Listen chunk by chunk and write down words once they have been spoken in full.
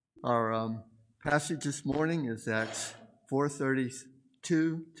Our passage this morning is Acts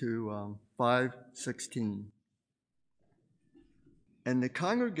 4:32 to 5:16. And the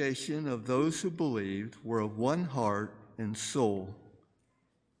congregation of those who believed were of one heart and soul,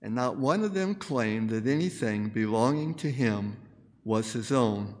 and not one of them claimed that anything belonging to him was his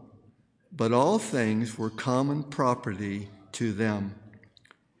own, but all things were common property to them.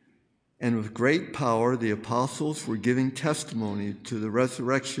 And with great power the apostles were giving testimony to the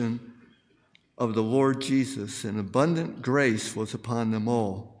resurrection of the Lord Jesus, and abundant grace was upon them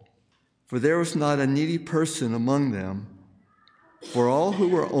all. For there was not a needy person among them, for all who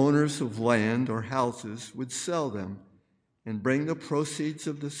were owners of land or houses would sell them and bring the proceeds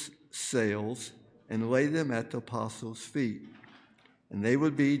of the sales and lay them at the apostles' feet, and they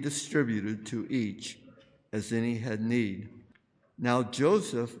would be distributed to each as any had need. Now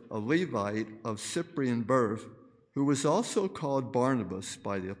Joseph, a Levite of Cyprian birth, who was also called Barnabas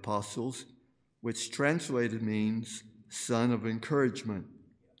by the apostles, which translated means son of encouragement,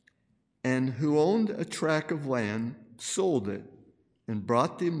 and who owned a tract of land, sold it, and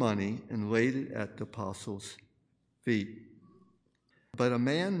brought the money and laid it at the apostles' feet. But a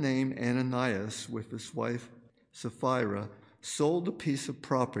man named Ananias with his wife Sapphira sold a piece of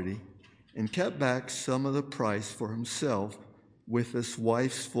property and kept back some of the price for himself with his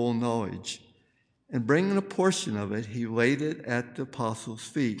wife's full knowledge. And bringing a portion of it, he laid it at the apostles'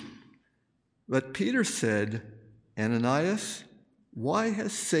 feet. But Peter said, Ananias, why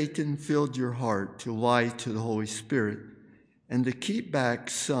has Satan filled your heart to lie to the Holy Spirit and to keep back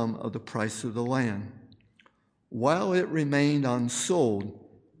some of the price of the land? While it remained unsold,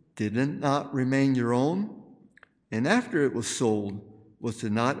 did it not remain your own? And after it was sold, was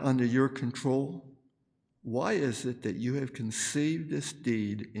it not under your control? Why is it that you have conceived this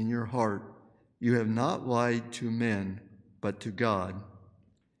deed in your heart? You have not lied to men, but to God.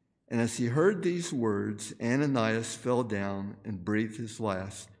 And as he heard these words, Ananias fell down and breathed his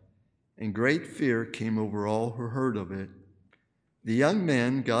last, and great fear came over all who heard of it. The young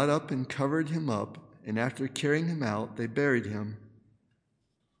men got up and covered him up, and after carrying him out, they buried him.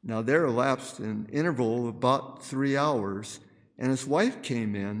 Now there elapsed an interval of about 3 hours, and his wife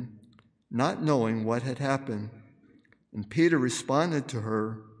came in, not knowing what had happened. And Peter responded to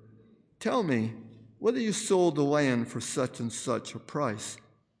her, Tell me, whether you sold the land for such and such a price?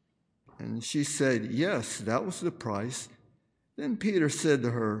 And she said, Yes, that was the price. Then Peter said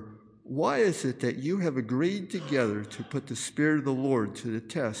to her, Why is it that you have agreed together to put the Spirit of the Lord to the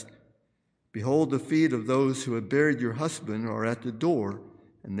test? Behold, the feet of those who have buried your husband are at the door,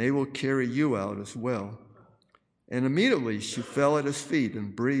 and they will carry you out as well. And immediately she fell at his feet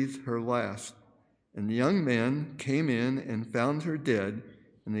and breathed her last. And the young men came in and found her dead,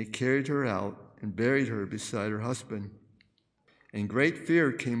 and they carried her out and buried her beside her husband. And great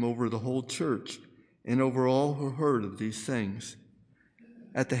fear came over the whole church and over all who heard of these things.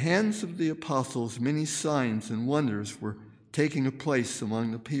 At the hands of the apostles, many signs and wonders were taking place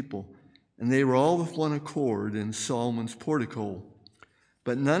among the people, and they were all with one accord in Solomon's portico.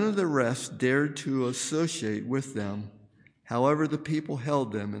 But none of the rest dared to associate with them. However, the people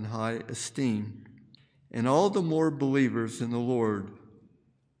held them in high esteem. And all the more believers in the Lord,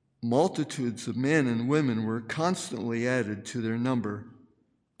 multitudes of men and women were constantly added to their number,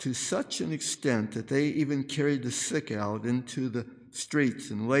 to such an extent that they even carried the sick out into the streets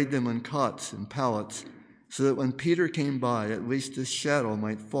and laid them on cots and pallets, so that when Peter came by, at least his shadow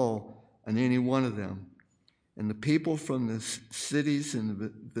might fall on any one of them. And the people from the cities in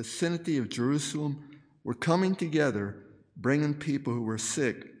the vicinity of Jerusalem were coming together, bringing people who were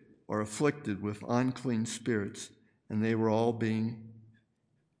sick or afflicted with unclean spirits, and they were all being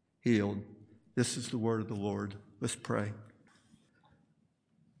healed. This is the word of the Lord. Let's pray.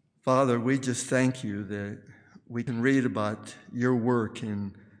 Father, we just thank you that we can read about your work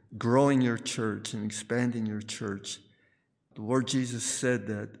in growing your church and expanding your church. The Lord Jesus said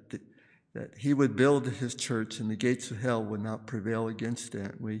that he would build his church and the gates of hell would not prevail against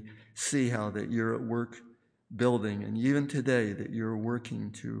it. We see how that you're at work building, and even today that you're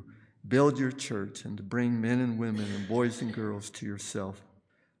working to build your church and to bring men and women and boys and girls to yourself.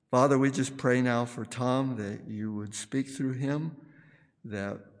 Father, we just pray now for Tom that you would speak through him,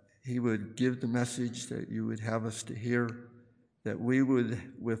 that he would give the message that you would have us to hear, that we would,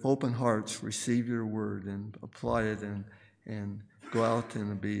 with open hearts, receive your word and apply it and go out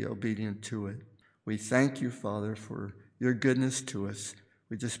and be obedient to it. We thank you, Father, for your goodness to us.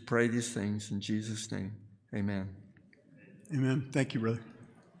 We just pray these things in Jesus' name. Amen. Amen. Thank you, brother.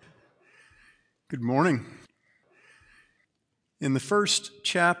 Good morning. In the first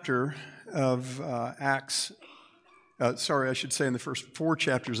chapter of Acts, I should say in the first 4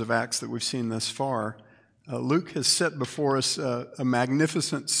 chapters of Acts that we've seen thus far, Luke has set before us a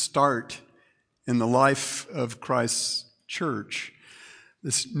magnificent start in the life of Christ's church,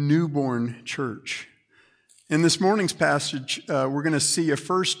 this newborn church. In this morning's passage, we're going to see a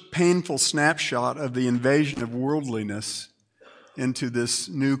first painful snapshot of the invasion of worldliness into this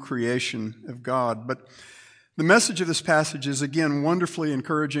new creation of God. But the message of this passage is, again, wonderfully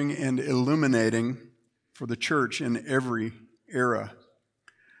encouraging and illuminating for the church in every era.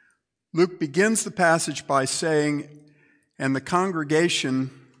 Luke begins the passage by saying, "And the congregation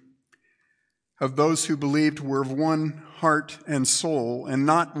of those who believed were of one heart and soul, and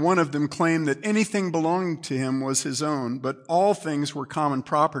not one of them claimed that anything belonging to him was his own, but all things were common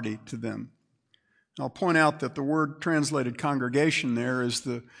property to them." I'll point out that the word translated congregation there is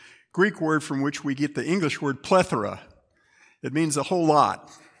the Greek word from which we get the English word plethora. It means a whole lot.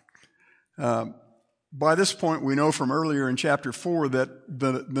 By this point, we know from earlier in chapter 4 that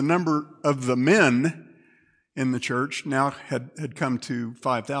the number of the men in the church now had come to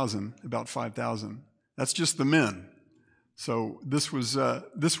 5,000, about 5,000. That's just the men. So this was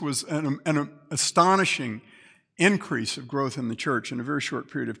an astonishing increase of growth in the church in a very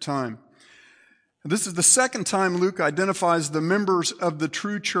short period of time. This is the second time Luke identifies the members of the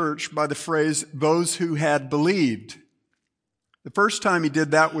true church by the phrase, "those who had believed." The first time he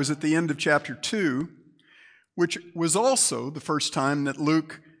did that was at the end of chapter 2, which was also the first time that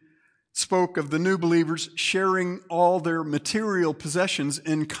Luke spoke of the new believers sharing all their material possessions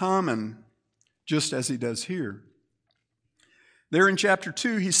in common, just as he does here. There in chapter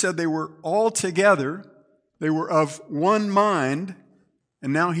 2, he said they were all together, they were of one mind,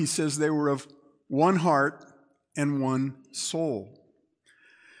 and now he says they were of one heart and one soul.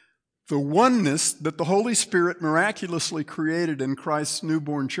 The oneness that the Holy Spirit miraculously created in Christ's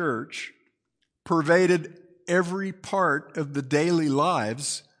newborn church pervaded every part of the daily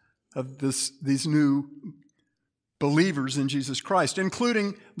lives of these new believers in Jesus Christ,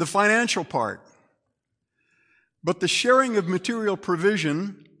 including the financial part. But the sharing of material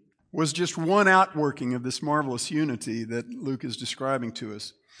provision was just one outworking of this marvelous unity that Luke is describing to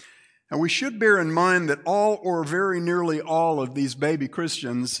us. And we should bear in mind that all or very nearly all of these baby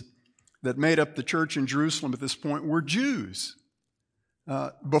Christians that made up the church in Jerusalem at this point were Jews.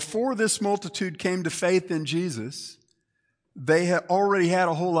 Before this multitude came to faith in Jesus, they had already had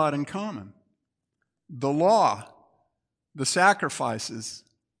a whole lot in common. The law, the sacrifices,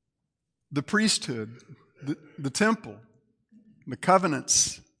 the priesthood, the temple, the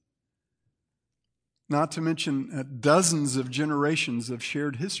covenants, not to mention dozens of generations of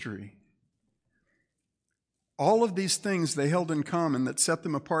shared history. All of these things they held in common that set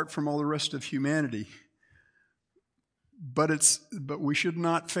them apart from all the rest of humanity. But we should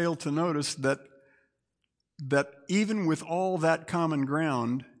not fail to notice that even with all that common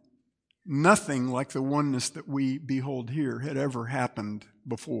ground, nothing like the oneness that we behold here had ever happened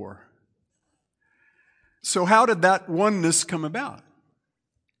before. So how did that oneness come about?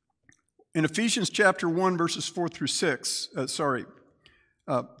 In Ephesians chapter 1, verses 4 through 6,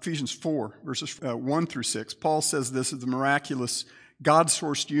 Ephesians 4, verses 1 through 6, Paul says this is the miraculous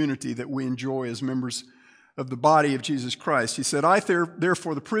God-sourced unity that we enjoy as members of the body of Jesus Christ. He said, "I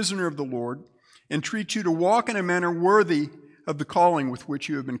therefore, the prisoner of the Lord, entreat you to walk in a manner worthy of the calling with which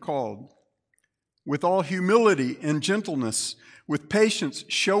you have been called, with all humility and gentleness, with patience,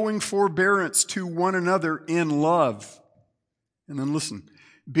 showing forbearance to one another in love." And then listen,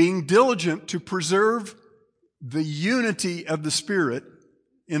 "being diligent to preserve the unity of the Spirit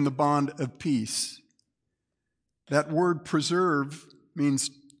in the bond of peace." That word preserve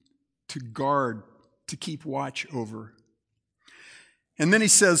means to guard, to keep watch over. And then he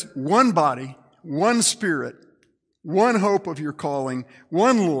says, "one body, one Spirit, one hope of your calling,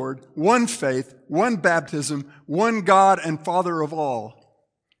 one Lord, one faith, one baptism, one God and Father of all,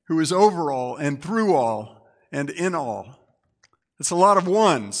 who is over all and through all and in all." It's a lot of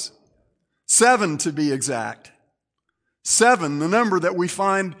ones. 7 to be exact. 7, the number that we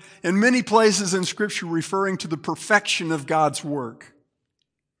find in many places in Scripture referring to the perfection of God's work.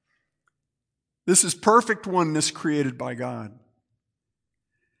 This is perfect oneness created by God.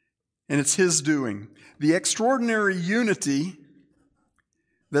 And it's His doing. The extraordinary unity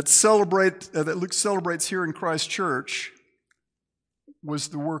that Luke celebrates here in Christ's church was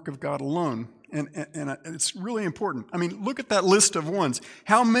the work of God alone. And it's really important. I mean, look at that list of ones.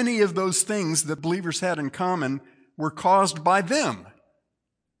 How many of those things that believers had in common were caused by them?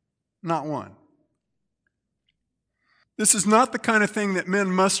 Not one. This is not the kind of thing that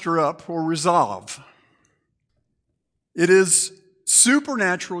men muster up or resolve. It is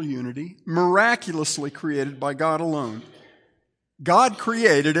supernatural unity, miraculously created by God alone. God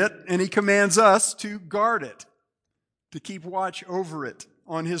created it, and He commands us to guard it, to keep watch over it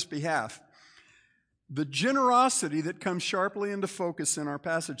on His behalf. The generosity that comes sharply into focus in our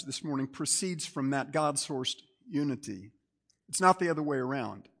passage this morning proceeds from that God-sourced unity. It's not the other way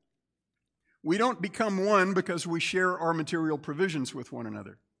around. We don't become one because we share our material provisions with one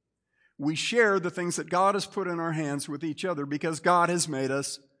another. We share the things that God has put in our hands with each other because God has made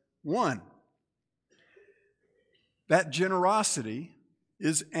us one. That generosity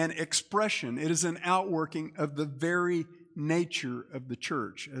is an expression, it is an outworking of the very nature of the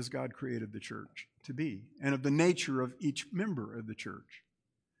church as God created the church to be, and of the nature of each member of the church.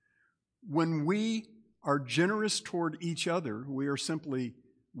 When we are generous toward each other, we are simply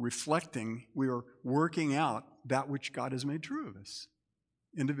reflecting, we are working out that which God has made true of us,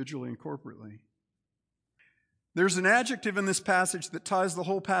 individually and corporately. There's an adjective in this passage that ties the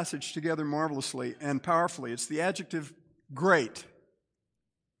whole passage together marvelously and powerfully. It's the adjective great.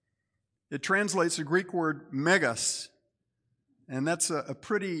 It translates the Greek word megas, and that's a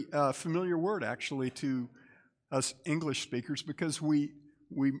pretty familiar word actually to us English speakers because we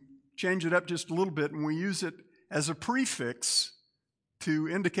change it up just a little bit and we use it as a prefix to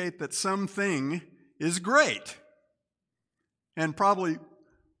indicate that something is great. And probably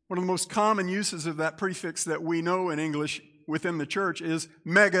one of the most common uses of that prefix that we know in English within the church is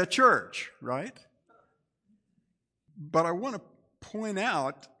mega church, right? But I want to point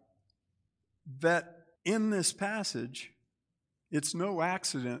out that in this passage, it's no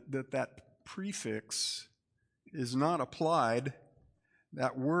accident that that prefix is not applied,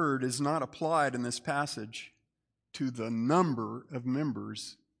 that word is not applied in this passage to the number of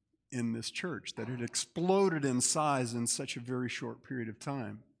members in this church, that it exploded in size in such a very short period of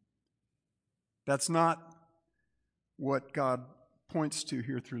time. That's not what God points to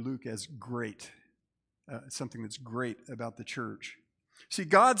here through Luke as great, something that's great about the church. See,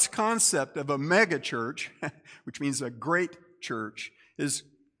 God's concept of a mega church, which means a great church, is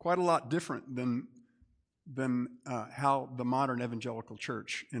quite a lot different than how the modern evangelical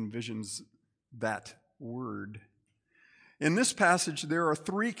church envisions that word. In this passage, there are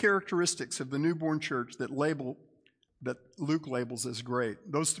three characteristics of the newborn church that Luke labels as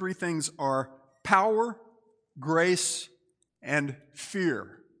great. Those three things are power, grace, and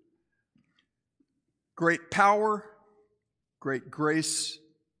fear. Great power, great grace,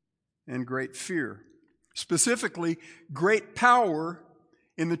 and great fear. Specifically, great power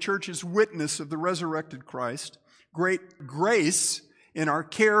in the church's witness of the resurrected Christ, great grace in our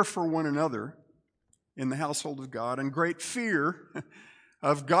care for one another in the household of God, and great fear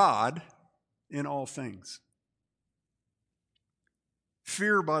of God in all things.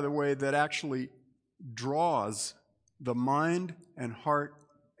 Fear, by the way, that actually draws the mind and heart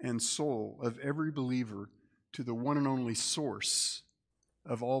and soul of every believer to the one and only source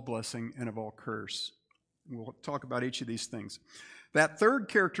of all blessing and of all curse. We'll talk about each of these things. That third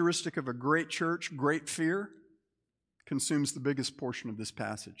characteristic of a great church, great fear, consumes the biggest portion of this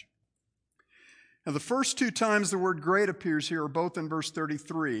passage. Now, the first two times the word great appears here are both in verse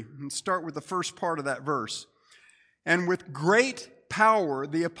 33. Let's start with the first part of that verse. And with great power,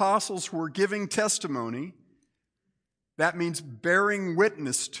 the apostles were giving testimony. That means bearing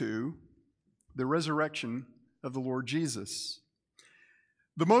witness to the resurrection of the Lord Jesus.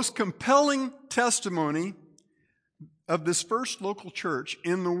 The most compelling testimony of this first local church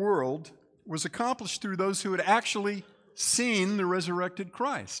in the world was accomplished through those who had actually seen the resurrected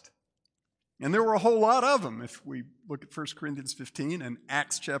Christ. And there were a whole lot of them if we look at 1 Corinthians 15 and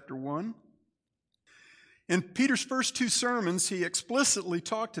Acts chapter 1. In Peter's first two sermons, he explicitly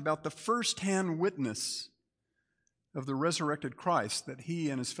talked about the first-hand witness of the resurrected Christ that he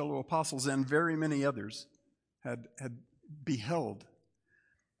and his fellow apostles and very many others had beheld.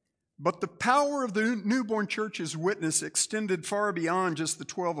 But the power of the newborn church's witness extended far beyond just the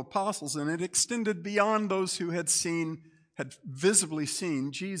 12 apostles, and it extended beyond those who had visibly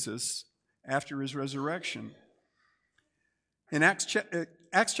seen Jesus after his resurrection. In Acts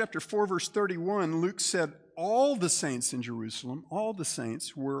chapter 4, verse 31, Luke said, all the saints in Jerusalem, all the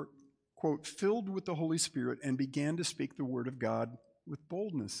saints were, quote, filled with the Holy Spirit and began to speak the word of God with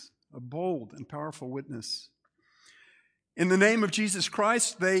boldness, a bold and powerful witness. In the name of Jesus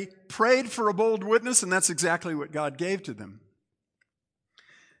Christ, they prayed for a bold witness, and that's exactly what God gave to them.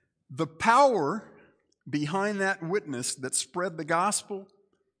 The power behind that witness that spread the gospel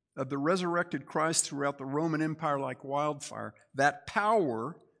of the resurrected Christ throughout the Roman Empire like wildfire, that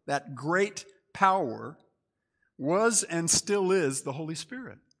power, that great power, was and still is the Holy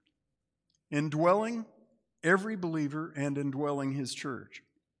Spirit, indwelling every believer and indwelling his church.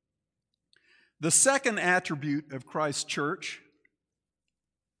 The second attribute of Christ's church,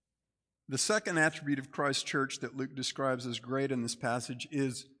 that Luke describes as great in this passage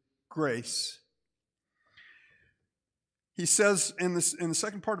is grace. He says in the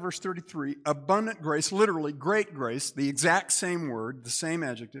second part of verse 33, abundant grace, literally great grace, the exact same word, the same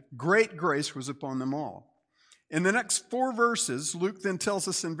adjective, great grace was upon them all. In the next 4 verses, Luke then tells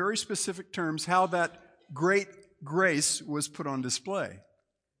us in very specific terms how that great grace was put on display.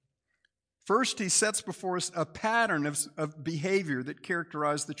 First, he sets before us a pattern of behavior that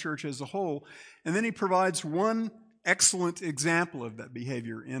characterized the church as a whole, and then he provides one excellent example of that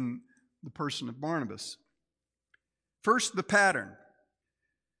behavior in the person of Barnabas. First, the pattern.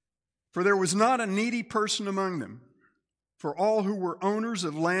 For there was not a needy person among them, for all who were owners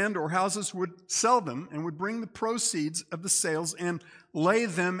of land or houses would sell them and would bring the proceeds of the sales and lay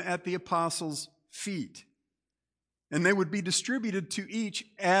them at the apostles' feet. And they would be distributed to each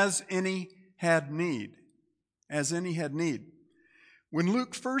as any had need. As any had need. When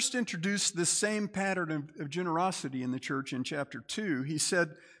Luke first introduced this same pattern of generosity in the church in chapter 2, he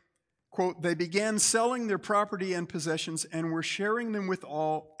said, quote, they began selling their property and possessions and were sharing them with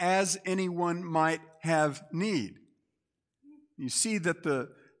all as anyone might have need. You see that the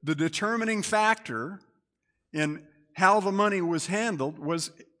determining factor in how the money was handled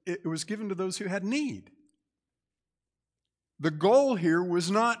was it was given to those who had need. The goal here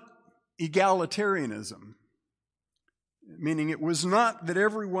was not egalitarianism, meaning it was not that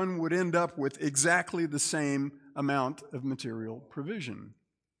everyone would end up with exactly the same amount of material provision.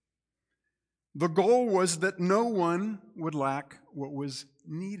 The goal was that no one would lack what was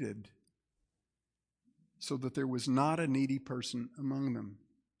needed, so that there was not a needy person among them.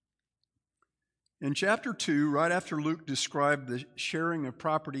 In chapter 2, right after Luke described the sharing of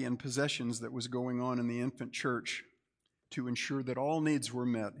property and possessions that was going on in the infant church to ensure that all needs were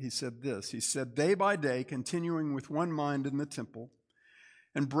met, he said this. He said, day by day, continuing with one mind in the temple,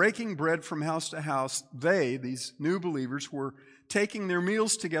 and breaking bread from house to house, they, these new believers, were taking their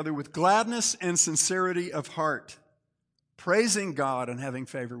meals together with gladness and sincerity of heart, praising God and having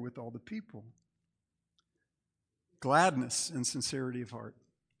favor with all the people. Gladness and sincerity of heart.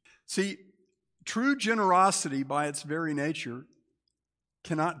 See, true generosity by its very nature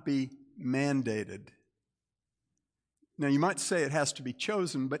cannot be mandated. Now, you might say it has to be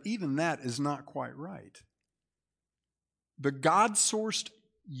chosen, but even that is not quite right. The God-sourced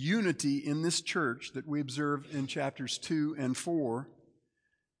unity in this church that we observe in chapters 2 and 4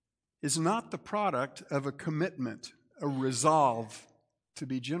 is not the product of a commitment, a resolve to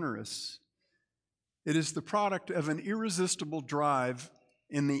be generous. It is the product of an irresistible drive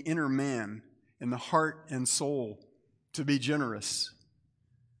in the inner man, in the heart and soul, to be generous.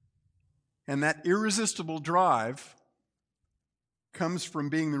 And that irresistible drive comes from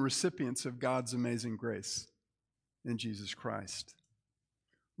being the recipients of God's amazing grace in Jesus Christ.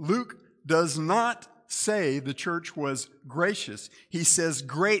 Luke does not say the church was gracious. He says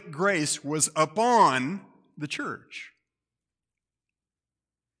great grace was upon the church.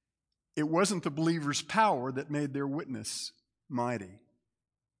 It wasn't the believers' power that made their witness mighty.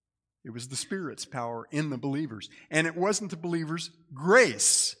 It was the Spirit's power in the believers. And it wasn't the believers'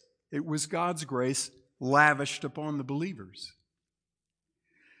 grace. It was God's grace lavished upon the believers.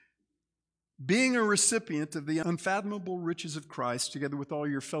 Being a recipient of the unfathomable riches of Christ, together with all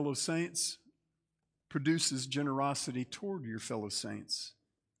your fellow saints, produces generosity toward your fellow saints.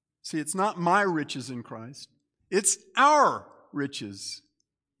 See, it's not my riches in Christ. It's our riches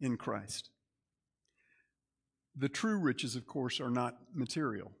in Christ. The true riches, of course, are not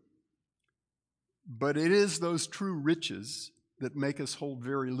material. But it is those true riches that make us hold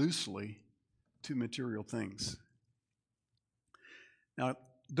very loosely to material things. Now,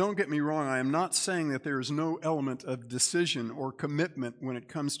 don't get me wrong, I am not saying that there is no element of decision or commitment when it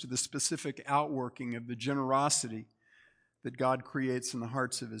comes to the specific outworking of the generosity that God creates in the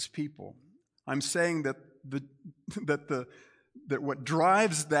hearts of His people. I'm saying that that what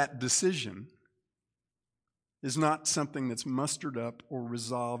drives that decision is not something that's mustered up or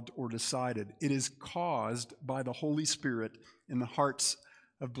resolved or decided. It is caused by the Holy Spirit in the hearts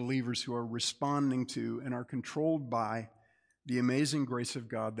of believers who are responding to and are controlled by the amazing grace of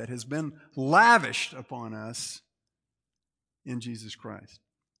God that has been lavished upon us in Jesus Christ.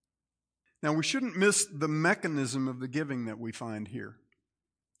 Now, we shouldn't miss the mechanism of the giving that we find here.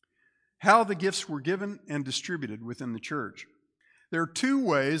 How the gifts were given and distributed within the church. There are two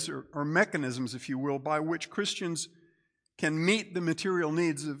ways, or mechanisms, if you will, by which Christians can meet the material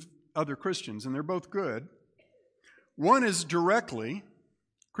needs of other Christians, and they're both good. One is directly,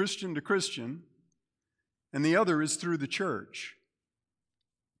 Christian to Christian, and the other is through the church.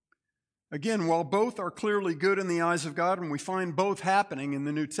 Again, while both are clearly good in the eyes of God, and we find both happening in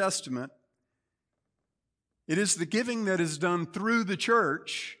the New Testament, it is the giving that is done through the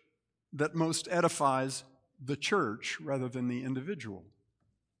church that most edifies the church rather than the individual.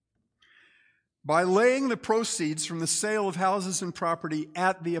 By laying the proceeds from the sale of houses and property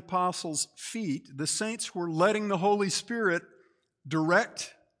at the apostles' feet, the saints were letting the Holy Spirit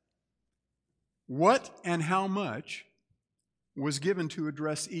direct what and how much was given to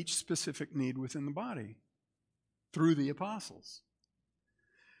address each specific need within the body through the apostles.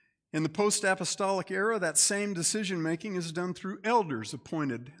 In the post-apostolic era, that same decision-making is done through elders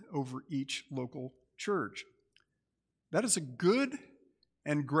appointed over each local church. That is a good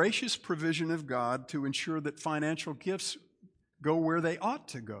and gracious provision of God to ensure that financial gifts go where they ought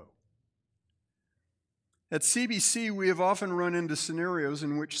to go. At CBC, we have often run into scenarios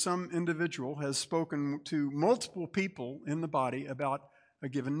in which some individual has spoken to multiple people in the body about a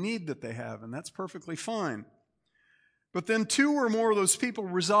given need that they have, and that's perfectly fine. But then two or more of those people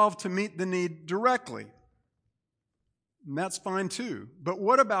resolve to meet the need directly, and that's fine too. But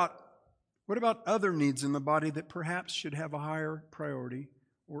what about other needs in the body that perhaps should have a higher priority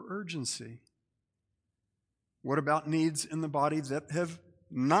or urgency? What about needs in the body that have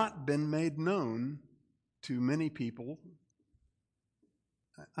not been made known to many people?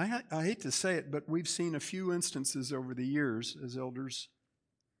 I hate to say it, but we've seen a few instances over the years as elders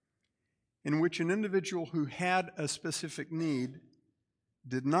in which an individual who had a specific need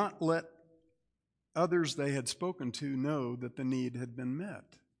did not let others they had spoken to know that the need had been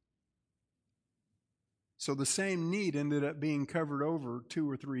met. So the same need ended up being covered over 2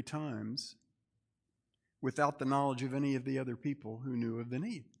 or 3 times without the knowledge of any of the other people who knew of the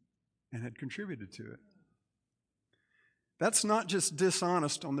need and had contributed to it. That's not just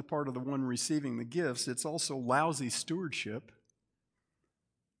dishonest on the part of the one receiving the gifts, it's also lousy stewardship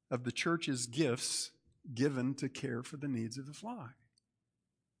of the church's gifts given to care for the needs of the flock.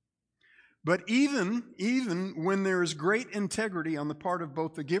 But even when there is great integrity on the part of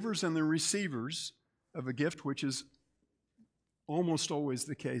both the givers and the receivers of a gift, which is almost always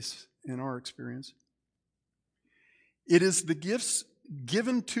the case in our experience, it is the gifts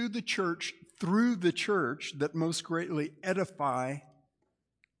given to the church through the church that most greatly edify,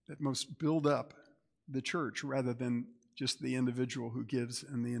 that most build up the church rather than just the individual who gives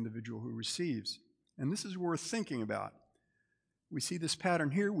and the individual who receives. And this is worth thinking about. We see this pattern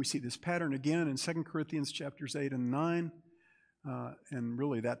here. We see this pattern again in 2 Corinthians chapters 8 and 9. And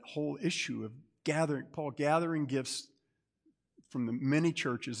really that whole issue of Paul gathering gifts from the many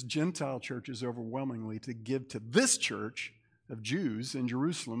churches, Gentile churches overwhelmingly, to give to this church of Jews in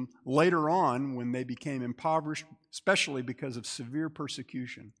Jerusalem later on when they became impoverished, especially because of severe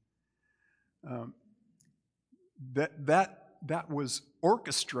persecution. That was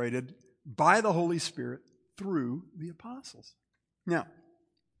orchestrated by the Holy Spirit through the apostles. Now,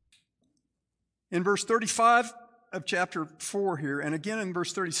 in verse 35 of chapter 4 here, and again in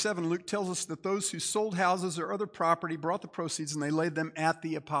verse 37, Luke tells us that those who sold houses or other property brought the proceeds and they laid them at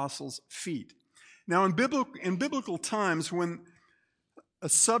the apostles' feet. Now, in biblical times, when a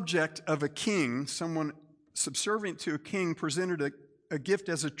subject of a king, someone subservient to a king, presented a gift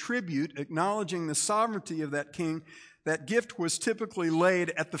as a tribute, acknowledging the sovereignty of that king, that gift was typically laid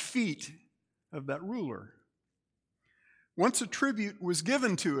at the feet of that ruler. Once a tribute was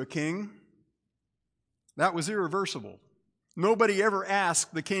given to a king, that was irreversible. Nobody ever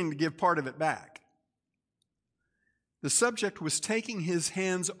asked the king to give part of it back. The subject was taking his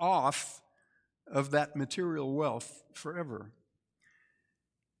hands off of that material wealth forever.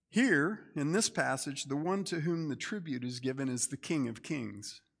 Here, in this passage, the one to whom the tribute is given is the King of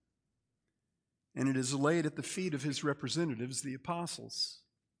Kings. And it is laid at the feet of his representatives, the apostles.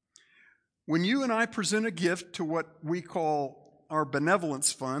 When you and I present a gift to what we call our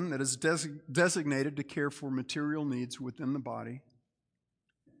benevolence fund that is designated to care for material needs within the body,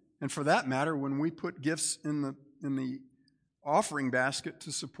 and for that matter, when we put gifts in the offering basket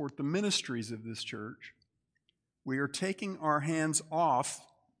to support the ministries of this church, we are taking our hands off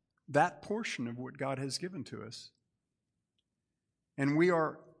that portion of what God has given to us. And we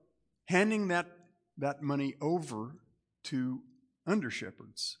are handing that money over to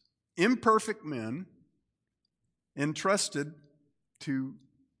under-shepherds, imperfect men entrusted to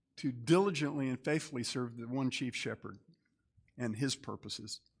diligently and faithfully serve the one chief shepherd and his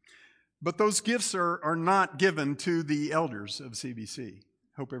purposes. But those gifts are not given to the elders of CBC.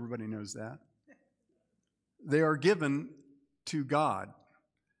 Hope everybody knows that. They are given to God.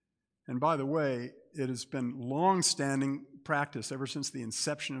 And by the way, it has been long-standing practice ever since the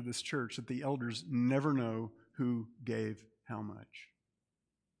inception of this church that the elders never know who gave how much.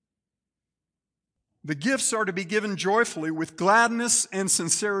 The gifts are to be given joyfully with gladness and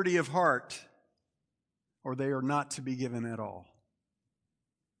sincerity of heart, or they are not to be given at all.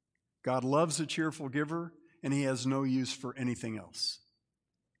 God loves a cheerful giver, and He has no use for anything else.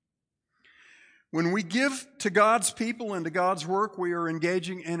 When we give to God's people and to God's work, we are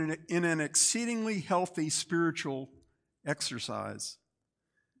engaging in an exceedingly healthy spiritual exercise.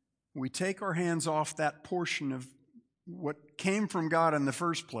 We take our hands off that portion of what came from God in the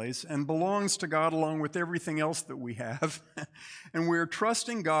first place and belongs to God along with everything else that we have, and we're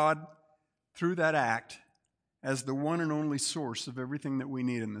trusting God through that act as the one and only source of everything that we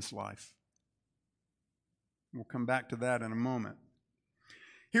need in this life. We'll come back to that in a moment.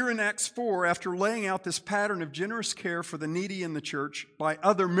 Here in Acts 4, after laying out this pattern of generous care for the needy in the church by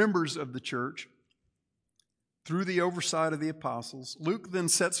other members of the church through the oversight of the apostles, Luke then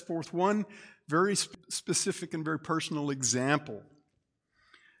sets forth one very specific and very personal example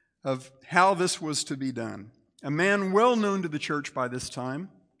of how this was to be done. A man well known to the church by this time,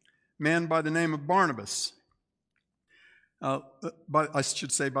 a man by the name of Barnabas. I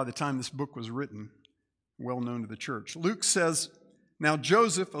should say by the time this book was written, well known to the church. Luke says, "Now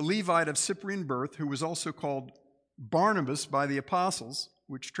Joseph, a Levite of Cyprian birth, who was also called Barnabas by the apostles,"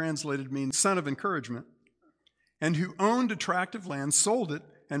 which translated means son of encouragement, "and who owned a tract of land, sold it,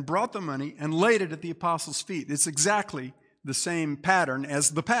 and brought the money and laid it at the apostles' feet." It's exactly the same pattern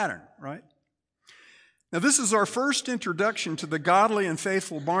as the pattern, right? Now, this is our first introduction to the godly and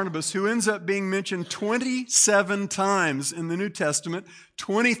faithful Barnabas, who ends up being mentioned 27 times in the New Testament,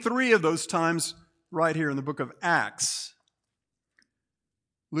 23 of those times right here in the book of Acts.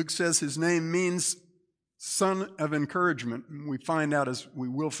 Luke says his name means son of encouragement. And we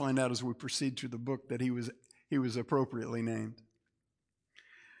will find out as we proceed through the book that he was appropriately named.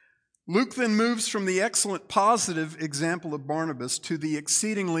 Luke then moves from the excellent positive example of Barnabas to the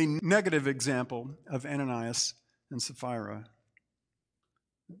exceedingly negative example of Ananias and Sapphira.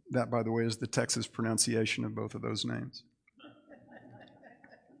 That, by the way, is the Texas pronunciation of both of those names.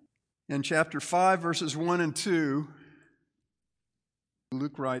 In chapter 5, verses 1 and 2,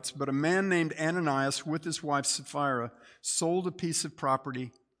 Luke writes, "But a man named Ananias with his wife Sapphira sold a piece of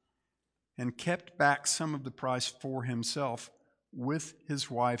property and kept back some of the price for himself with his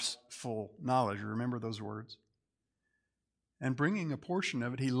wife's full knowledge." Remember those words. "And bringing a portion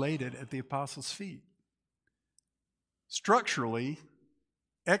of it, he laid it at the apostles' feet." Structurally,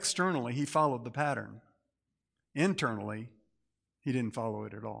 externally, he followed the pattern. Internally, he didn't follow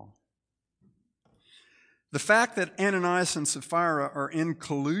it at all. The fact that Ananias and Sapphira are in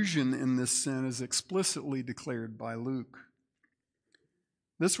collusion in this sin is explicitly declared by Luke.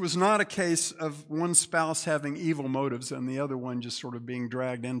 This was not a case of one spouse having evil motives and the other one just sort of being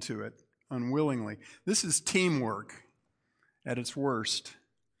dragged into it unwillingly. This is teamwork at its worst.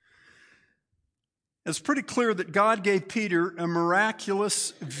 It's pretty clear that God gave Peter a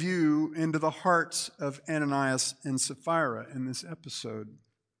miraculous view into the hearts of Ananias and Sapphira in this episode.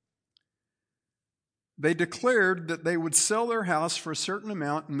 They declared that they would sell their house for a certain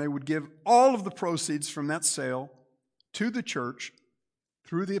amount and they would give all of the proceeds from that sale to the church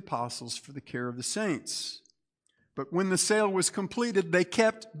through the apostles for the care of the saints. But when the sale was completed, they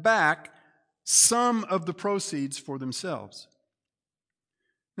kept back some of the proceeds for themselves.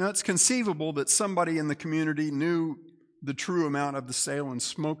 Now, it's conceivable that somebody in the community knew the true amount of the sale and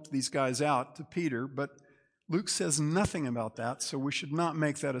smoked these guys out to Peter, but Luke says nothing about that, so we should not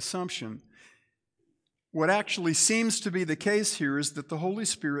make that assumption. What actually seems to be the case here is that the Holy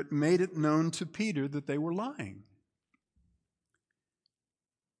Spirit made it known to Peter that they were lying.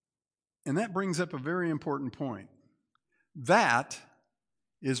 And that brings up a very important point. That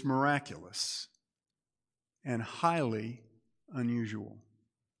is miraculous and highly unusual.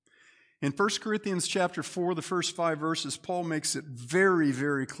 In 1 Corinthians chapter 4, the first 5 verses, Paul makes it very,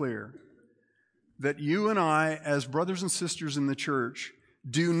 very clear that you and I, as brothers and sisters in the church,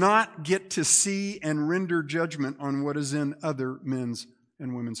 do not get to see and render judgment on what is in other men's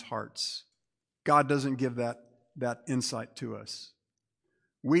and women's hearts. God doesn't give that insight to us.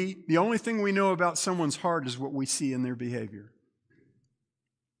 The only thing we know about someone's heart is what we see in their behavior.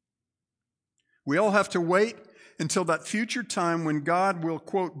 We all have to wait until that future time when God will,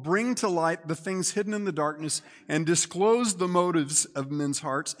 quote, bring to light the things hidden in the darkness and disclose the motives of men's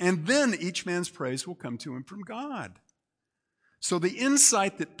hearts, and then each man's praise will come to him from God. So the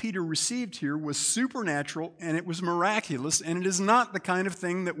insight that Peter received here was supernatural and it was miraculous, and it is not the kind of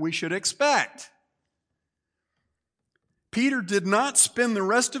thing that we should expect. Peter did not spend the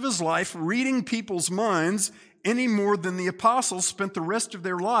rest of his life reading people's minds any more than the apostles spent the rest of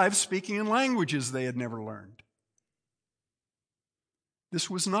their lives speaking in languages they had never learned. This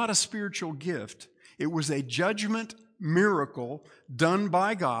was not a spiritual gift. It was a judgment miracle done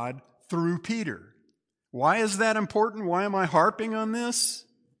by God through Peter. Why is that important? Why am I harping on this?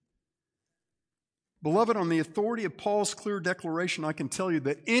 Beloved, on the authority of Paul's clear declaration, I can tell you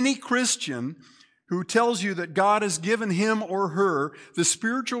that any Christian who tells you that God has given him or her the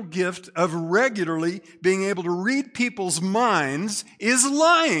spiritual gift of regularly being able to read people's minds is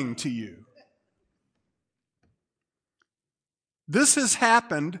lying to you. This has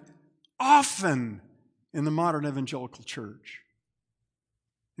happened often in the modern evangelical church.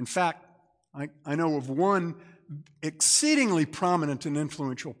 In fact, I know of one exceedingly prominent and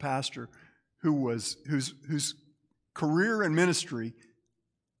influential pastor whose career and ministry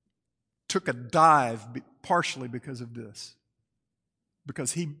took a dive partially because of this.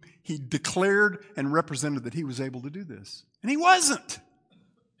 Because he declared and represented that he was able to do this. And he wasn't.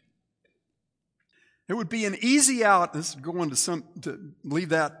 It would be an easy out, let's go on to leave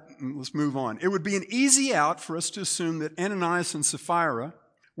that and let's move on. It would be an easy out for us to assume that Ananias and Sapphira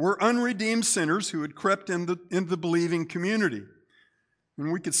were unredeemed sinners who had crept into the believing community.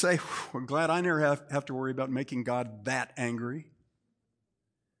 And we could say, I'm glad I never have to worry about making God that angry.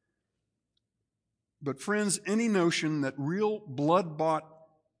 But friends, any notion that real blood-bought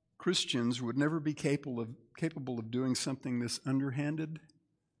Christians would never be capable of doing something this underhanded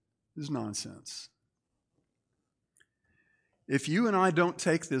is nonsense. If you and I don't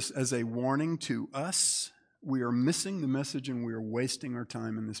take this as a warning to us, we are missing the message and we are wasting our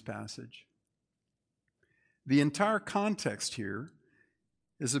time in this passage. The entire context here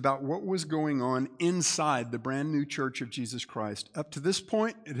is about what was going on inside the brand new church of Jesus Christ. Up to this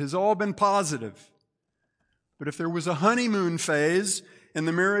point, it has all been positive. But if there was a honeymoon phase in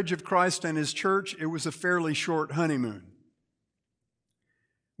the marriage of Christ and His church, it was a fairly short honeymoon.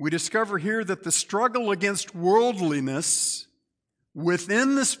 We discover here that the struggle against worldliness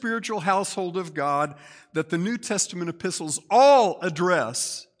within the spiritual household of God that the New Testament epistles all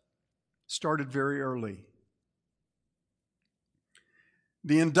address started very early.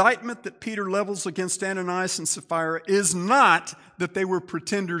 The indictment that Peter levels against Ananias and Sapphira is not that they were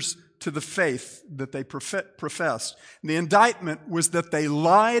pretenders to the faith that they professed. The indictment was that they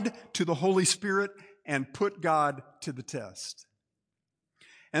lied to the Holy Spirit and put God to the test.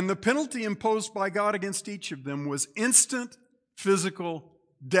 And the penalty imposed by God against each of them was instant physical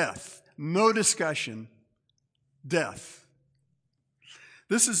death. No discussion, death.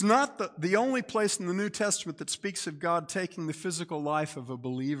 This is not the only place in the New Testament that speaks of God taking the physical life of a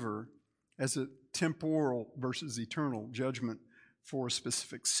believer as a temporal versus eternal judgment for a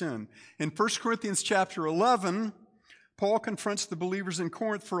specific sin. In 1 Corinthians chapter 11, Paul confronts the believers in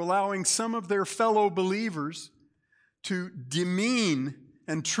Corinth for allowing some of their fellow believers to demean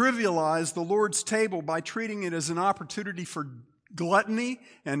and trivialize the Lord's table by treating it as an opportunity for gluttony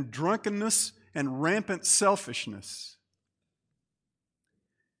and drunkenness and rampant selfishness.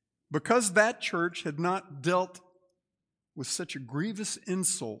 Because that church had not dealt with such a grievous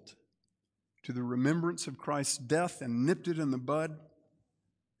insult to the remembrance of Christ's death and nipped it in the bud,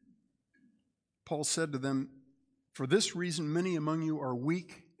 Paul said to them, "For this reason many among you are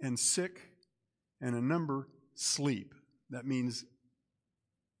weak and sick, and a number sleep." That means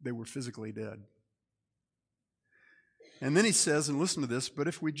they were physically dead. And then he says, and listen to this, "But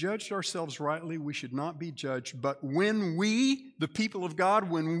if we judged ourselves rightly, we should not be judged. But when we, the people of God,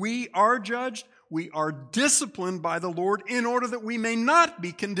 when we are judged, we are disciplined by the Lord in order that we may not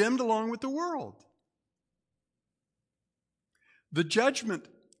be condemned along with the world." The judgment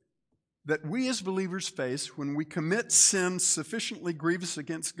that we as believers face when we commit sin sufficiently grievous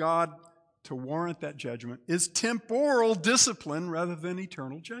against God to warrant that judgment is temporal discipline rather than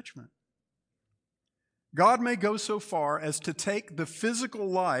eternal judgment. God may go so far as to take the physical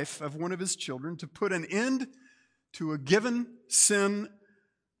life of one of His children to put an end to a given sin,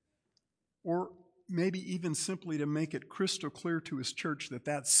 or maybe even simply to make it crystal clear to His church that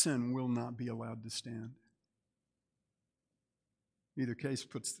that sin will not be allowed to stand. Either case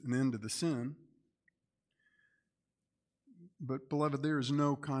puts an end to the sin. But, beloved, there is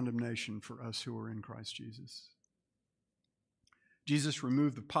no condemnation for us who are in Christ Jesus. Jesus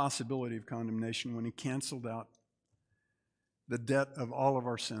removed the possibility of condemnation when He canceled out the debt of all of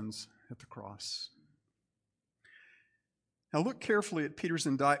our sins at the cross. Now look carefully at Peter's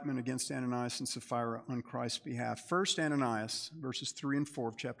indictment against Ananias and Sapphira on Christ's behalf. First, Ananias, verses 3 and 4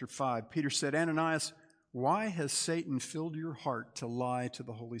 of chapter 5. Peter said, "Ananias, why has Satan filled your heart to lie to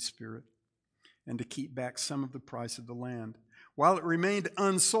the Holy Spirit and to keep back some of the price of the land. While it remained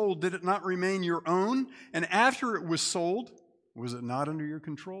unsold, did it not remain your own? And after it was sold, was it not under your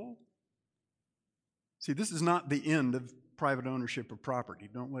control? See, this is not the end of private ownership of property.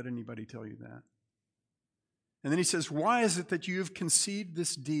 Don't let anybody tell you that. And then he says, why is it that you have conceived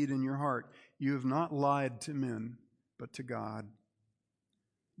this deed in your heart? You have not lied to men, but to God.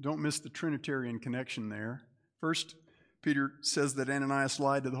 Don't miss the Trinitarian connection there. First, Peter says that Ananias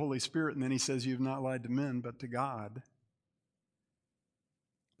lied to the Holy Spirit, and then he says, you have not lied to men, but to God.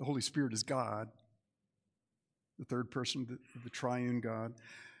 The Holy Spirit is God, the third person of the triune God.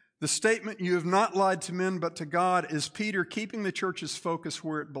 The statement, you have not lied to men, but to God, is Peter keeping the church's focus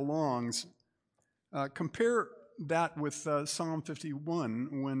where it belongs. Compare that with Psalm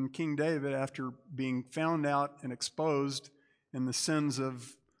 51, when King David, after being found out and exposed in the sins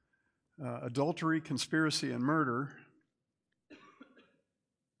of adultery, conspiracy, and murder,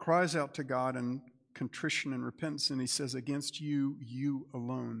 cries out to God in contrition and repentance, and he says, against you, you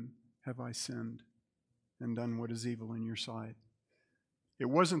alone have I sinned and done what is evil in your sight. It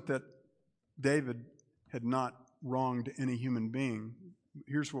wasn't that David had not wronged any human being.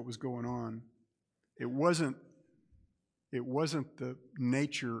 Here's what was going on. It wasn't the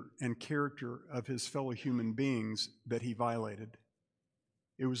nature and character of his fellow human beings that he violated.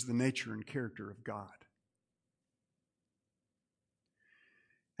 It was the nature and character of God.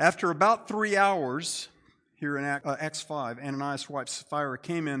 After about 3 hours, here in Acts 5, Ananias' wife Sapphira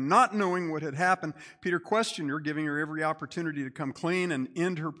came in, not knowing what had happened. Peter questioned her, giving her every opportunity to come clean and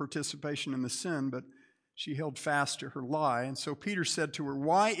end her participation in the sin, but she held fast to her lie. And so Peter said to her,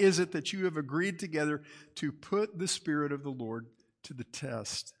 why is it that you have agreed together to put the Spirit of the Lord to the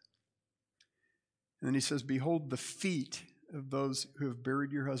test? And then he says, behold, the feet of those who have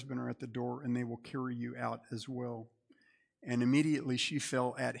buried your husband are at the door, and they will carry you out as well. And immediately she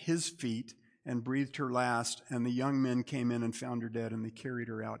fell at his feet and breathed her last, and the young men came in and found her dead, and they carried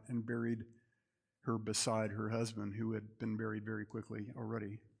her out and buried her beside her husband, who had been buried very quickly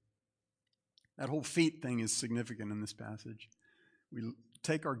already. That whole feet thing is significant in this passage. We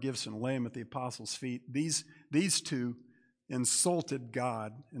take our gifts and lay them at the apostles' feet. These two insulted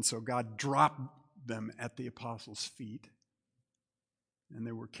God, and so God dropped them at the apostles' feet, and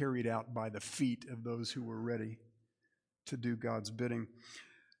they were carried out by the feet of those who were ready to do God's bidding.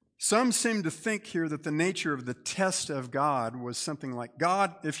 Some seem to think here that the nature of the test of God was something like,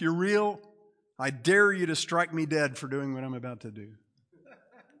 God, if you're real, I dare you to strike me dead for doing what I'm about to do.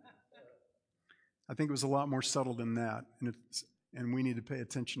 I think it was a lot more subtle than that, and we need to pay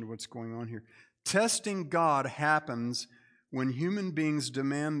attention to what's going on here. Testing God happens when human beings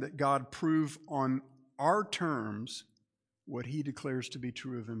demand that God prove on our terms what he declares to be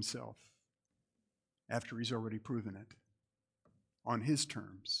true of himself after he's already proven it on his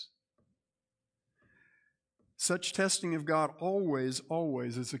terms. Such testing of God always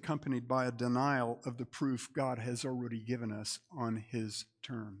is accompanied by a denial of the proof God has already given us on his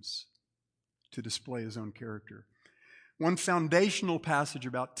terms to display his own character. One foundational passage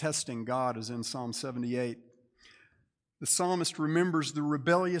about testing God is in Psalm 78. The psalmist remembers the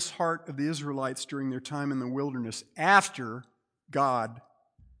rebellious heart of the Israelites during their time in the wilderness after God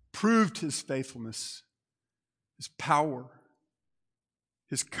proved his faithfulness, his power,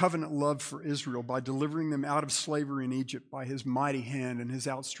 his covenant love for Israel by delivering them out of slavery in Egypt by his mighty hand and his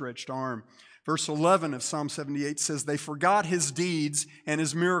outstretched arm. Verse 11 of Psalm 78 says, they forgot his deeds and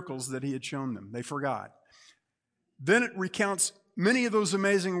his miracles that he had shown them. They forgot. Then it recounts many of those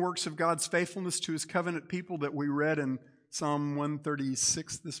amazing works of God's faithfulness to his covenant people that we read in Psalm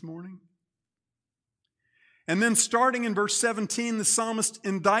 136 this morning. And then starting in verse 17, the psalmist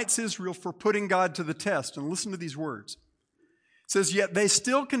indicts Israel for putting God to the test. And listen to these words. It says, yet they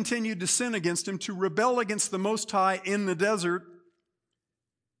still continued to sin against him, to rebel against the Most High in the desert.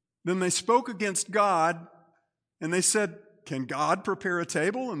 Then they spoke against God, and they said, can God prepare a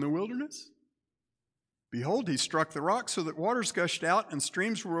table in the wilderness? Behold, he struck the rock so that waters gushed out and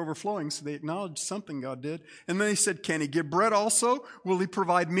streams were overflowing. So they acknowledged something God did. And then he said, can he give bread also? Will he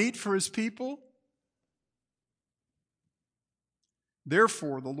provide meat for his people?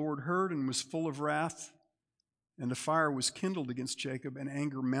 Therefore the Lord heard and was full of wrath, and a fire was kindled against Jacob, and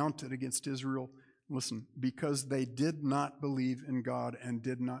anger mounted against Israel. Listen, because they did not believe in God and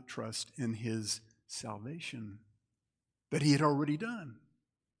did not trust in his salvation that he had already done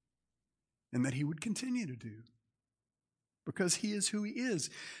and that he would continue to do, because he is who he is.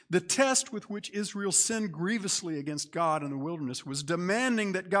 The test with which Israel sinned grievously against God in the wilderness was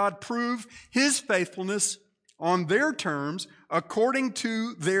demanding that God prove his faithfulness on their terms according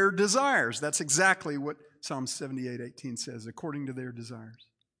to their desires. That's exactly what Psalm 78:18 says, according to their desires.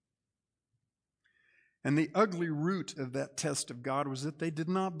 And the ugly root of that test of God was that they did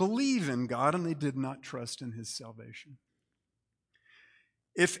not believe in God and they did not trust in his salvation.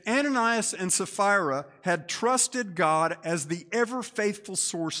 If Ananias and Sapphira had trusted God as the ever-faithful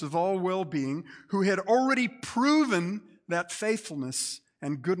source of all well-being, who had already proven that faithfulness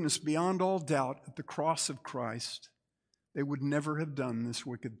and goodness beyond all doubt at the cross of Christ, they would never have done this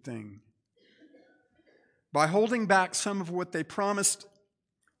wicked thing. By holding back some of what they promised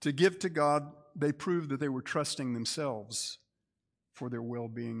to give to God, they proved that they were trusting themselves for their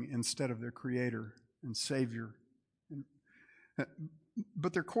well-being instead of their Creator and Savior.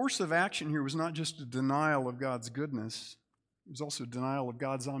 But their course of action here was not just a denial of God's goodness, it was also a denial of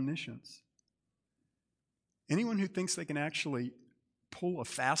God's omniscience. Anyone who thinks they can actually pull a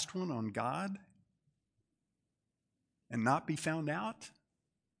fast one on God and not be found out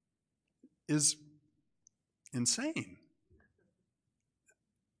is insane.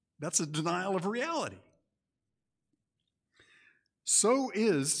 That's a denial of reality. So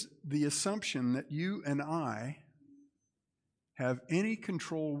is the assumption that you and I have any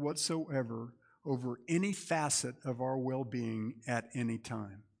control whatsoever over any facet of our well-being at any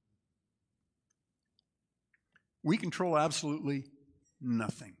time. We control absolutely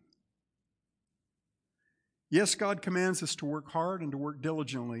nothing. Yes, God commands us to work hard and to work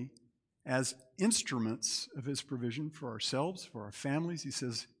diligently as instruments of his provision for ourselves, for our families. He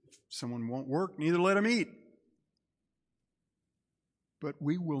says, if someone won't work, neither let him eat. But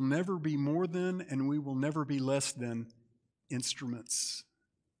we will never be more than, and we will never be less than, instruments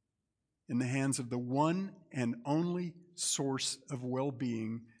in the hands of the one and only source of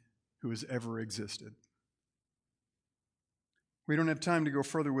well-being who has ever existed. We don't have time to go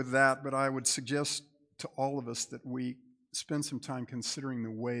further with that, but I would suggest to all of us that we spend some time considering the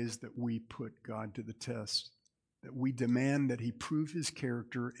ways that we put God to the test, that we demand that he prove his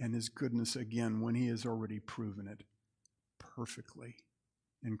character and his goodness again when he has already proven it perfectly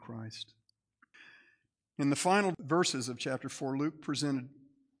in Christ. In the final verses of chapter 4, Luke presented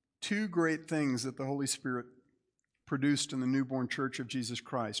two great things that the Holy Spirit produced in the newborn church of Jesus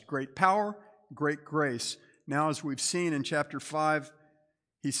Christ: great power, great grace. Now, as we've seen in chapter 5,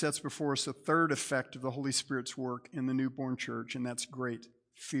 he sets before us a third effect of the Holy Spirit's work in the newborn church, and that's great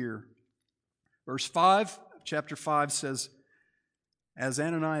fear. Verse 5, chapter 5 says, as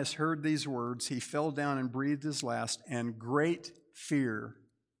Ananias heard these words, he fell down and breathed his last, and great fear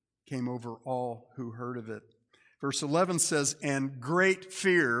came over all who heard of it. Verse 11 says, and great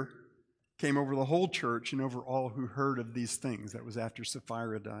fear came over the whole church and over all who heard of these things. That was after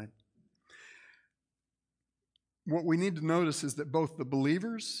Sapphira died. What we need to notice is that both the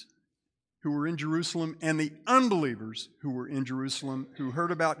believers who were in Jerusalem and the unbelievers who were in Jerusalem, who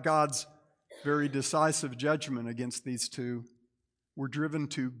heard about God's very decisive judgment against these two, were driven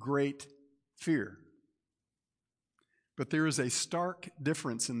to great fear. But there is a stark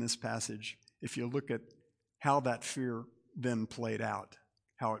difference in this passage if you look at how that fear then played out,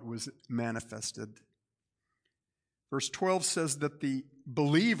 how it was manifested. Verse 12 says that the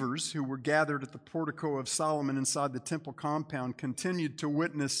believers who were gathered at the portico of Solomon inside the temple compound continued to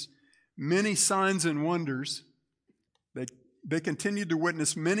witness many signs and wonders. They continued to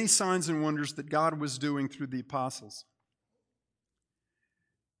witness many signs and wonders that God was doing through the apostles.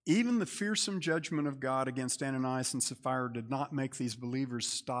 Even the fearsome judgment of God against Ananias and Sapphira did not make these believers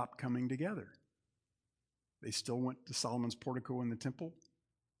stop coming together. They still went to Solomon's portico in the temple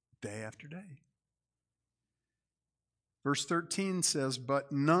day after day. Verse 13 says,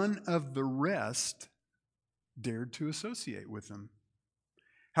 but none of the rest dared to associate with them.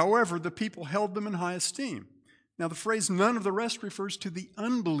 However, the people held them in high esteem. Now, the phrase none of the rest refers to the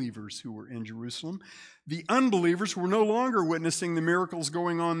unbelievers who were in Jerusalem. The unbelievers were no longer witnessing the miracles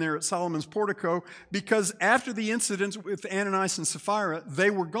going on there at Solomon's portico because after the incident with Ananias and Sapphira, they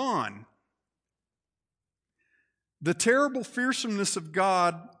were gone. The terrible fearsomeness of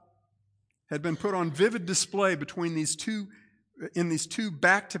God had been put on vivid display in these two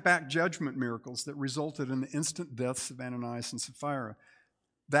back-to-back judgment miracles that resulted in the instant deaths of Ananias and Sapphira.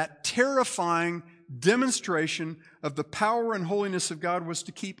 That terrifying demonstration of the power and holiness of God was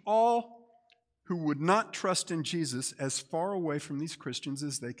to keep all who would not trust in Jesus as far away from these Christians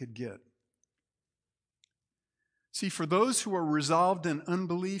as they could get. See, for those who are resolved in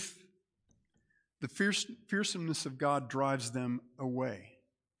unbelief, the fearsomeness of God drives them away.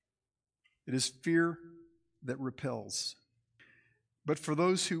 It is fear that repels. But for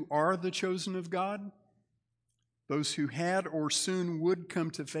those who are the chosen of God, those who had or soon would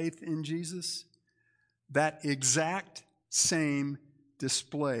come to faith in Jesus, that exact same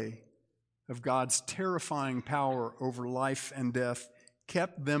display of God's terrifying power over life and death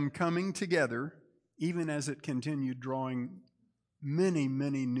kept them coming together even as it continued drawing many,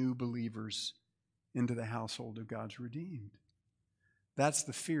 many new believers into the household of God's redeemed. That's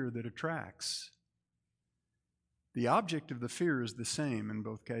the fear that attracts. The object of the fear is the same in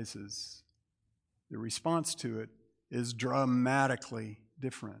both cases. The response to it is dramatically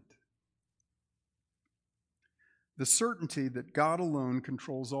different. The certainty that God alone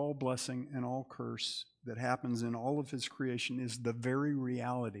controls all blessing and all curse that happens in all of His creation is the very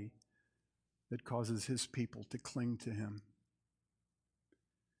reality that causes His people to cling to Him.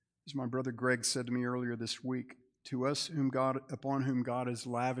 As my brother Greg said to me earlier this week, to us upon whom God has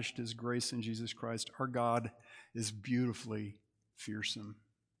lavished His grace in Jesus Christ, our God is beautifully fearsome.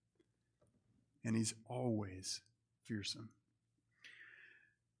 And He's always fearsome.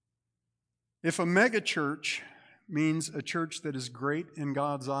 If a megachurch means a church that is great in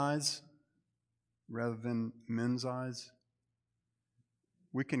God's eyes rather than men's eyes,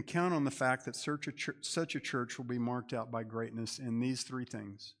 we can count on the fact that such a church will be marked out by greatness in these three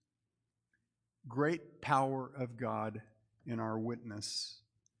things. Great power of God in our witness,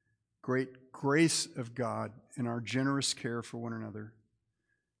 great grace of God in our generous care for one another,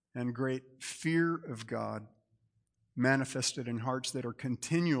 and great fear of God manifested in hearts that are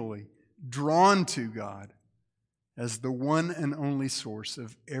continually drawn to God as the one and only source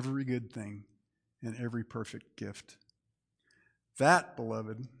of every good thing and every perfect gift. That,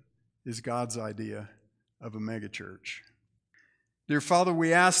 beloved, is God's idea of a megachurch. Dear Father,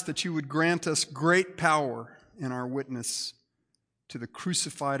 we ask that you would grant us great power in our witness to the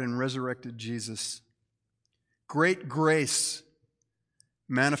crucified and resurrected Jesus, great grace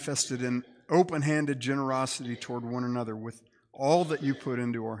manifested in open-handed generosity toward one another with all that you put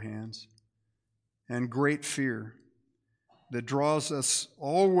into our hands, and great fear that draws us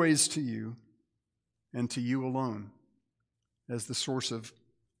always to you and to you alone as the source of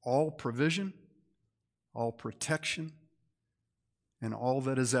all provision, all protection, and all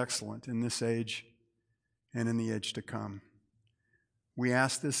that is excellent in this age and in the age to come. We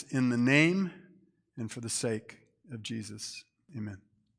ask this in the name and for the sake of Jesus. Amen.